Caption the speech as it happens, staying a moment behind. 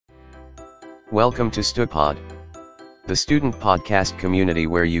Welcome to Stupod, the student podcast community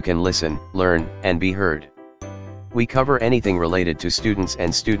where you can listen, learn, and be heard. We cover anything related to students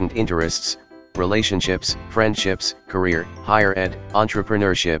and student interests, relationships, friendships, career, higher ed,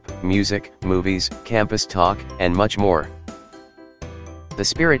 entrepreneurship, music, movies, campus talk, and much more. The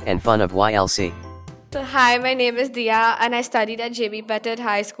spirit and fun of YLC. So hi, my name is Dia and I studied at JB Pettit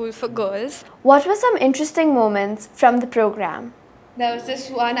High School for Girls. What were some interesting moments from the program? There was this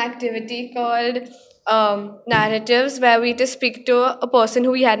one activity called Narratives where we had to speak to a person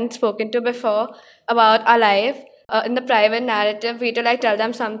who we hadn't spoken to before about our life. In the private narrative, we had to tell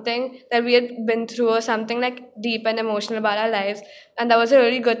them something that we had been through or something deep and emotional about our lives. And that was a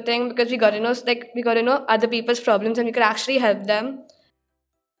really good thing because we got to know other people's problems and we could actually help them.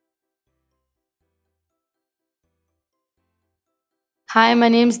 Hi, my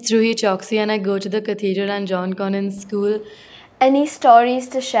name is Dhruhi Choksi and I go to the Cathedral and John Connon School. Any stories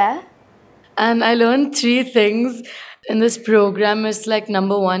to share? And I learned 3 things in this program. It's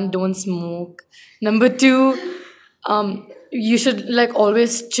number 1, don't smoke. Number 2, you should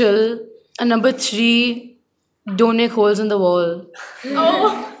always chill. And number 3, don't make holes in the wall.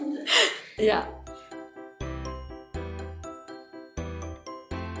 Oh! Yeah.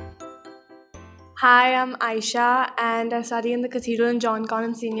 Hi, I'm Aisha and I study in the Cathedral and John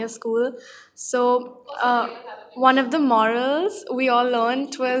Connon Senior School. So, one of the morals we all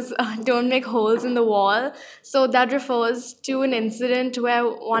learned was don't make holes in the wall. So that refers to an incident where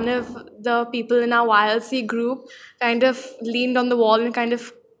one of the people in our YLC group kind of leaned on the wall and kind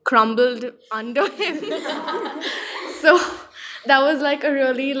of crumbled under him. So that was a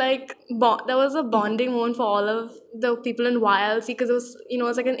really that was a bonding moment for all of the people in YLC because it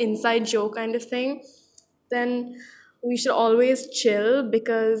was it's an inside joke kind of thing. Then we should always chill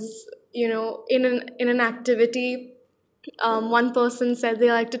because in an activity, one person said they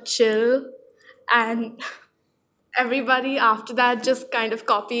like to chill, and everybody after that just kind of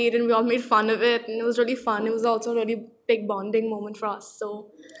copied, and we all made fun of it, and it was really fun. It was also a really big bonding moment for us.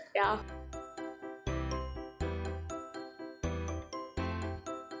 So yeah.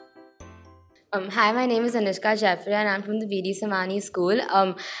 Hi, my name is Anushka Jeffrey and I'm from the BD Samani school.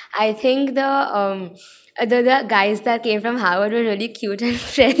 I think the guys that came from Harvard were really cute and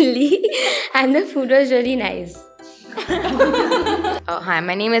friendly and the food was really nice. Hi,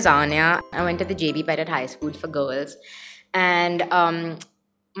 my name is Anya. I went to the JB Pettit High School for Girls. And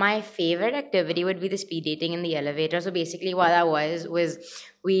my favorite activity would be the speed dating in the elevator. So basically what that was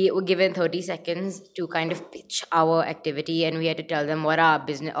we were given 30 seconds to kind of pitch our activity and we had to tell them what our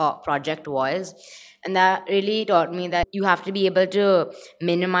business or project was. And that really taught me that you have to be able to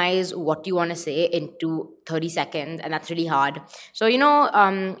minimize what you want to say into 30 seconds, and that's really hard. So,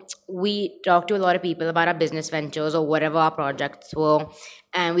 we talked to a lot of people about our business ventures or whatever our projects were,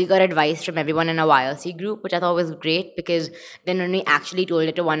 and we got advice from everyone in our YLC group, which I thought was great because then when we actually told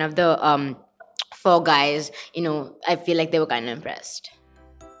it to one of the 4 guys, I feel like they were kind of impressed.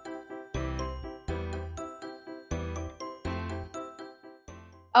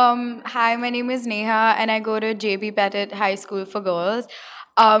 Hi, my name is Neha and I go to JB Pettit High School for Girls.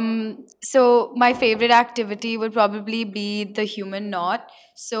 So my favorite activity would probably be the human knot.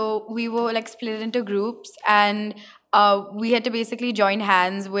 So we were split into groups and we had to basically join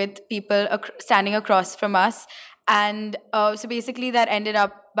hands with people standing across from us. And so basically that ended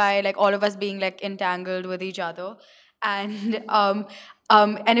up by all of us being entangled with each other. And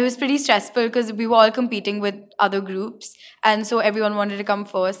it was pretty stressful because we were all competing with other groups, and so everyone wanted to come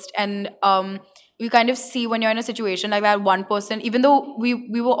first. And you kind of see when you're in a situation like that, one person, even though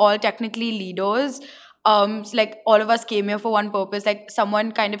we were all technically leaders, so all of us came here for one purpose.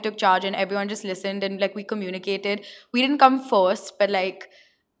 Someone kind of took charge, and everyone just listened, and we communicated. We didn't come first, but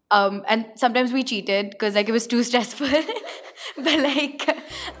and sometimes we cheated because it was too stressful.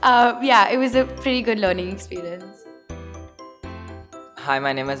 But yeah, it was a pretty good learning experience. Hi,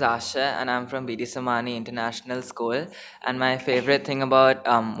 my name is Asha and I'm from BD Samani International School, and my favorite thing about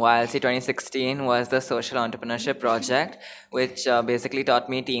YLC 2016 was the social entrepreneurship project, which basically taught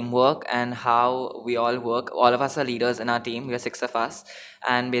me teamwork and how we all work. All of us are leaders in our team. We are 6 of us,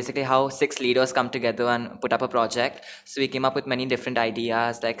 and basically how 6 leaders come together and put up a project. So we came up with many different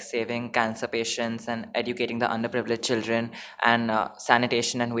ideas like saving cancer patients and educating the underprivileged children and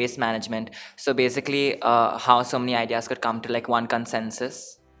sanitation and waste management. So basically how so many ideas could come to one consensus.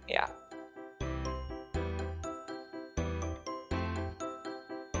 Yeah.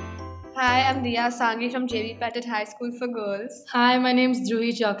 Hi, I'm Dia Sanghi from JB Pettit High School for Girls. Hi, my name is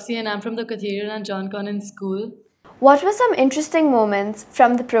Dhruhi Choksi and I'm from the Cathedral and John Connon School. What were some interesting moments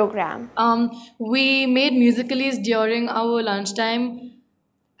from the program? We made musicals during our lunchtime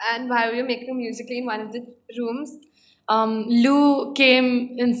And while we were making a musical in one of the rooms, Lou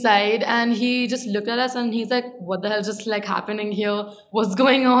came inside and he just looked at us and he's like, what the hell just like happening here? What's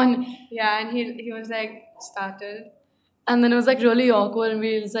going on? yeah, and he was like startled. And then it was like really awkward and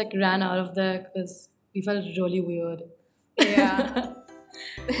we just like ran out of there because we felt really weird. Yeah.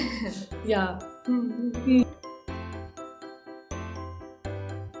 Yeah.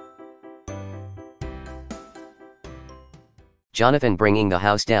 Jonathan bringing the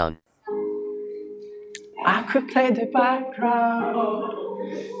house down. I could play the background.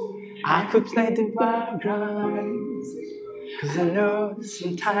 I could play the background. Cause I know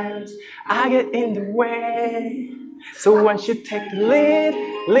sometimes I get in the way. So once you take the lead.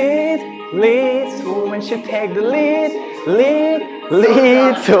 So once you take the lead.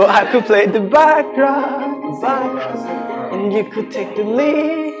 So I could play the background. And you could take the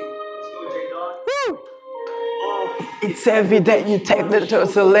lead. It's evident you take the toe,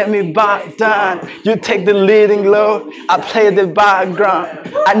 so let me back down. You take the leading low, I play the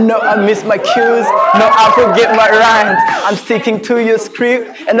background. I know I miss my cues, no I forget my rhymes. I'm sticking to your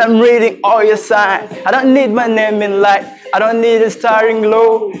script and I'm reading all your signs. I don't need my name in light, I don't need it starring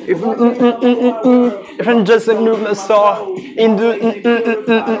low. If I'm just a noob, so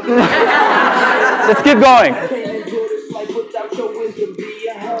let's keep going.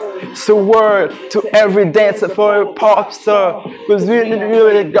 So word to every dancer for a pop star, cause we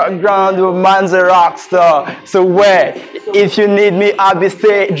really got ground, your man's a rock star. So where, if you need me, I'll be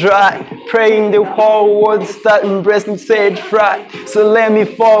stage right, praying the whole world start embracing stage fright. So let me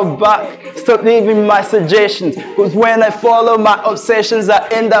fall back, stop leaving my suggestions, cause when I follow my obsessions I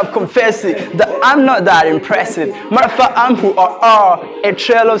end up confessing that I'm not that impressive. Matter of fact, I'm who I are, a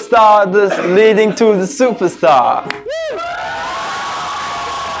trail of stardust leading to the superstar.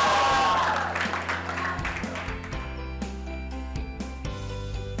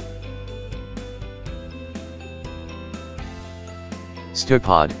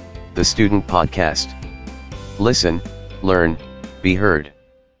 Stupod, the student podcast. Listen, learn, be heard.